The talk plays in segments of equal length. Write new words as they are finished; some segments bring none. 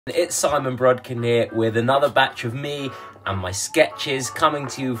It's Simon Brodkin here with another batch of me and my sketches coming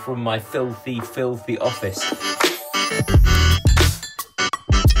to you from my filthy, filthy office.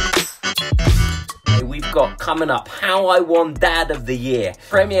 We've got coming up How I Won Dad of the Year,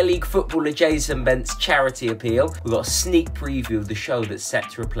 Premier League footballer Jason Bent's charity appeal. We've got a sneak preview of the show that's set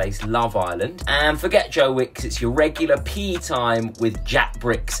to replace Love Island. And forget Joe Wicks, it's your regular PE time with Jack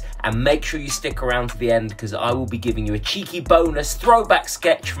Bricks. And make sure you stick around to the end because I will be giving you a cheeky bonus throwback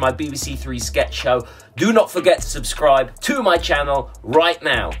sketch from my BBC Three sketch show. Do not forget to subscribe to my channel right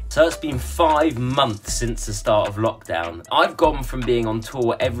now. So it's been 5 months since the start of lockdown. I've gone from being on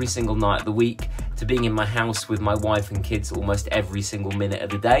tour every single night of the week to being in my house with my wife and kids almost every single minute of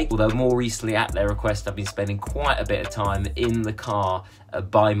the day. Although more recently, at their request, I've been spending quite a bit of time in the car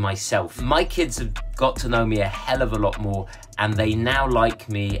by myself. My kids have got to know me a hell of a lot more and they now like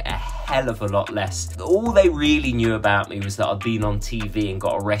me a hell of a lot less. All they really knew about me was that I'd been on TV and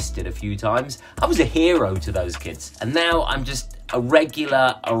got arrested a few times. I was a hero to those kids. And now I'm just a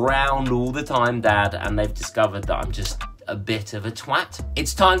regular, around all the time dad, and they've discovered that I'm just a bit of a twat.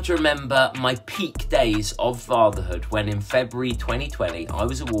 It's time to remember my peak days of fatherhood when in February 2020 I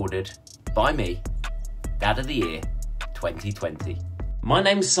was awarded, by me, Dad of the Year 2020. My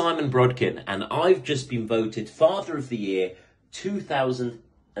name's Simon Brodkin and I've just been voted Father of the Year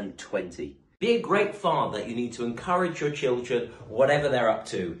 2020. Be a great father, you need to encourage your children, whatever they're up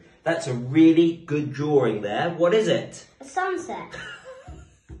to. That's a really good drawing there. What is it? A sunset.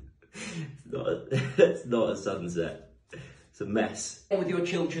 It's not a sunset. It's a mess. With your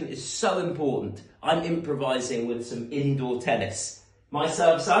children is so important. I'm improvising with some indoor tennis. My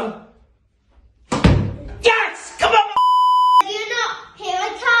serve, son. Yes! Come on! You're not. Here I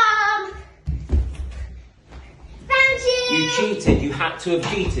come. Found you. You cheated. You had to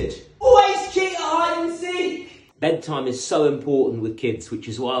have cheated. Always cheat at hide and seek. Bedtime is so important with kids, which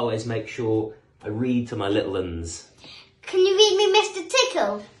is why I always make sure I read to my little uns. Can you read me Mr.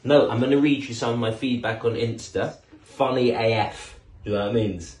 Tickle? No, I'm going to read you some of my feedback on Insta. Funny AF. Do you know what it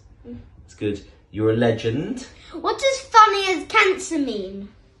means? It's good. You're a legend. What does funny as cancer mean?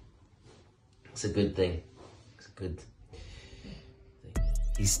 It's a good thing. It's a good thing.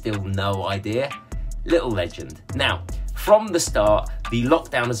 He's still no idea. Little legend. Now, from the start, the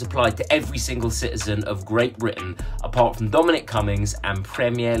lockdown has applied to every single citizen of Great Britain, apart from Dominic Cummings and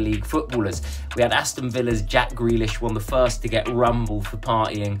Premier League footballers. We had Aston Villa's Jack Grealish, one of the first to get rumbled for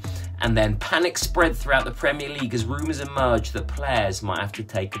partying, and then panic spread throughout the Premier League as rumours emerged that players might have to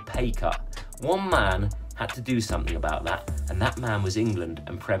take a pay cut. One man had to do something about that, and that man was England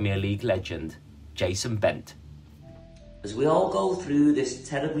and Premier League legend, Jason Bent. As we all go through this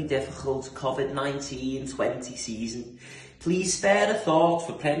terribly difficult COVID-19-20 season, please spare a thought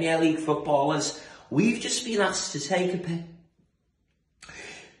for Premier League footballers. We've just been asked to take a pay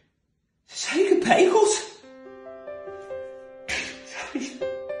cut.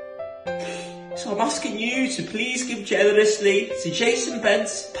 So I'm asking you to please give generously to Jason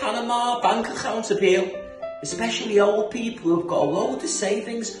Bent's Panama bank account appeal, especially old people who've got a load of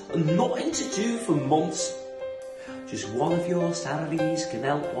savings and nothing to do for months. Just one of your salaries can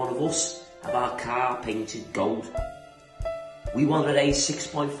help one of us have our car painted gold. We want to raise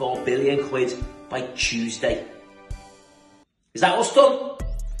 6.4 billion quid by Tuesday. Is that us done?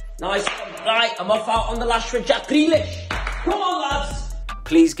 Nice. Right, I'm off out on the lash for Jack Grealish. Come on, lads.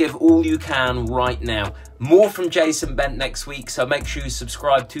 Please give all you can right now. More from Jason Bent next week, so make sure you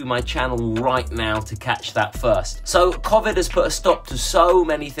subscribe to my channel right now to catch that first. So, COVID has put a stop to so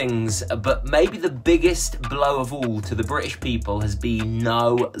many things, but maybe the biggest blow of all to the British people has been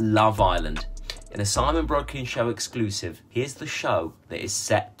no Love Island. In a Simon Brodkin Show exclusive, here's the show that is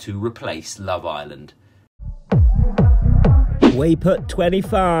set to replace Love Island. We put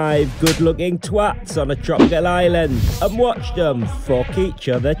 25 good-looking twats on a tropical island and watched them fuck each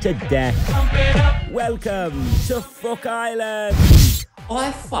other to death. Welcome to Fuck Island.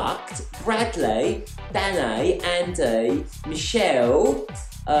 I fucked Bradley, Danny, Andy, Michelle,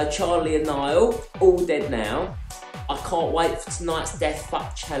 Charlie and Niall, all dead now. I can't wait for tonight's Death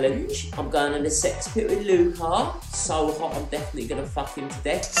Fuck Challenge. I'm going in the sex pit with Luca. So hot, I'm definitely going to fuck him to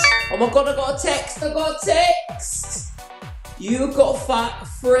death. Oh my God, I got a text. You've got to fuck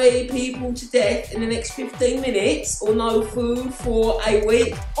 3 people to death in the next 15 minutes or no food for a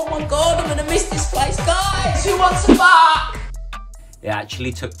week. Oh my God, I'm going to miss this place. Guys, who wants to fuck? It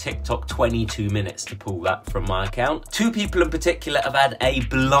actually took TikTok 22 minutes to pull that from my account. Two people in particular have had a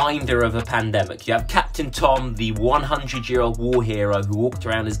blinder of a pandemic. You have Captain Tom, the 100-year-old war hero who walked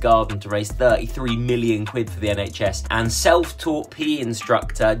around his garden to raise 33 million quid for the NHS, and self-taught PE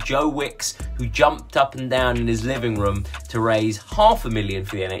instructor Joe Wicks, who jumped up and down in his living room to raise $500,000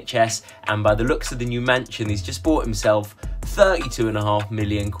 for the NHS, and by the looks of the new mansion, he's just bought himself 32.5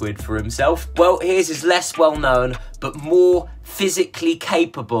 million quid for himself. Well, here's his less well-known but more physically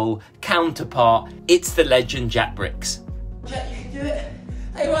capable counterpart. It's the legend Jack Bricks. Jack, you can do it.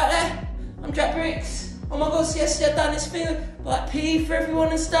 Hey, right there, I'm Jack Bricks. Oh my God, so yesterday I done this thing like PE for everyone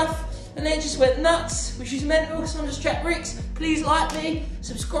and stuff, and then it just went nuts, which is mental. So I'm just Jack Bricks. Please like me,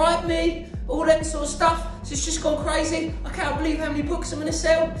 subscribe me, all that sort of stuff. So it's just gone crazy. I can't believe how many books I'm gonna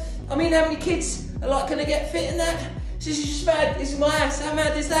sell. I mean, how many kids are like gonna get fit in that? So this is just mad. This is my house. How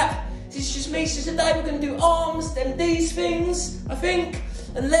mad is that? This is just me. So today we're gonna do arms, then these things, I think,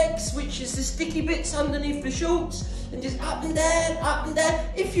 and legs, which is the sticky bits underneath the shorts, and just up and down, up and down.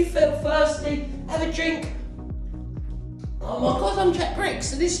 If you feel thirsty, have a drink. Oh my God, I'm Jack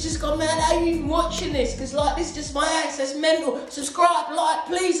Bricks, so this has just gone mad. How are you even watching this? Because like, this is just my house, that's mental. Subscribe, like,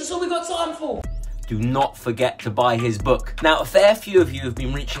 please, that's all we got time for. Do not forget to buy his book. Now, a fair few of you have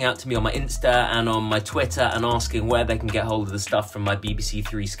been reaching out to me on my Insta and on my Twitter and asking where they can get hold of the stuff from my BBC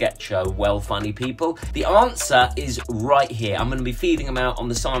Three sketch show, Well Funny People. The answer is right here. I'm going to be feeding them out on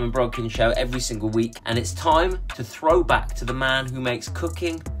the Simon Brodkin Show every single week, and it's time to throw back to the man who makes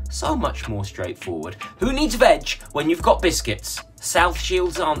cooking so much more straightforward. Who needs veg when you've got biscuits? South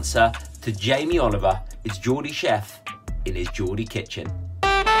Shield's answer to Jamie Oliver is Geordie Chef in his Geordie kitchen.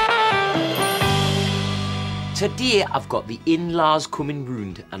 Today I've got the in-laws coming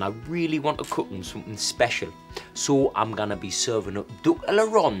round and I really want to cook them something special. So I'm gonna be serving up duck à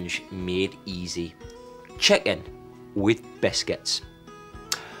l'orange made easy. Chicken with biscuits.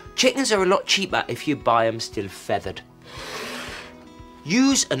 Chickens are a lot cheaper if you buy them still feathered.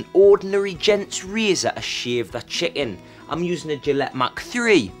 Use an ordinary gent's razor to shave the chicken. I'm using a Gillette Mach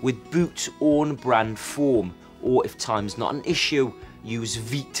 3 with Boots' own brand foam, or if time's not an issue, use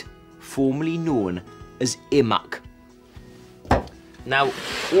Veet, formerly known as Imac. Now,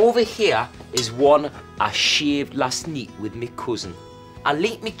 over here is one I shaved last night with my cousin. I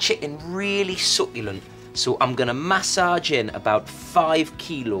like my chicken really succulent, so I'm gonna massage in about 5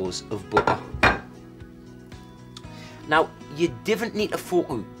 kilos of butter. Now, you didn't need to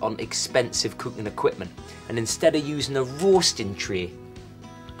focus on expensive cooking equipment, and instead of using a roasting tray,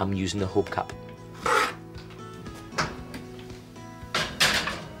 I'm using a hubcap.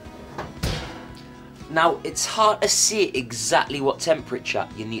 Now, it's hard to say exactly what temperature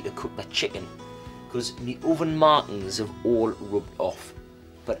you need to cook the chicken, because the oven markings have all rubbed off.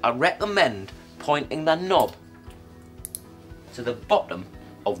 But I recommend pointing the knob to the bottom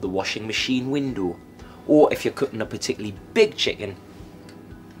of the washing machine window, or if you're cooking a particularly big chicken,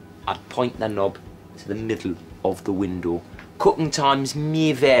 I'd point the knob to the middle of the window. Cooking times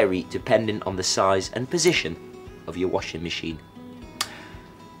may vary depending on the size and position of your washing machine.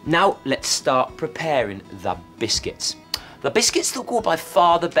 Now let's start preparing the biscuits. The biscuits that go by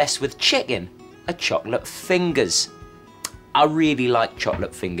far the best with chicken are chocolate fingers. I really like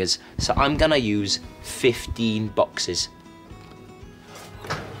chocolate fingers, so I'm gonna use 15 boxes.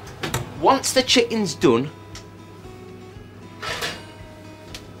 Once the chicken's done,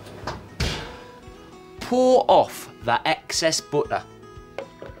 pour off the excess butter.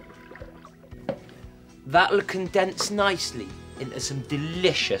 That'll condense nicely into some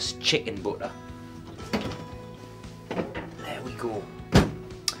delicious chicken butter. There we go.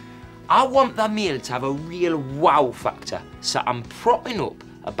 I want the meal to have a real wow factor, so I'm propping up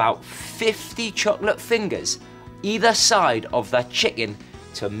about 50 chocolate fingers either side of the chicken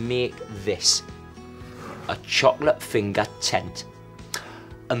to make this a chocolate finger tent.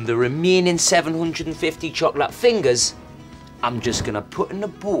 And the remaining 750 chocolate fingers I'm just gonna put in a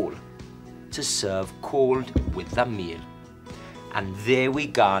bowl to serve cold with the meal. And there we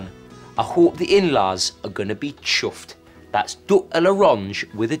gone. I hope the in-laws are gonna be chuffed. That's duck à l'orange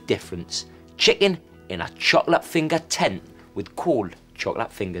with a difference. Chicken in a chocolate finger tent with cold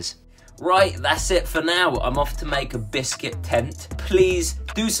chocolate fingers. Right, that's it for now. I'm off to make a biscuit tent. Please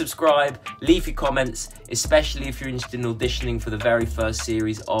do subscribe, leave your comments, especially if you're interested in auditioning for the very first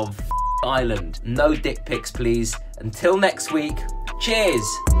series of Island. No dick pics, please. Until next week, cheers.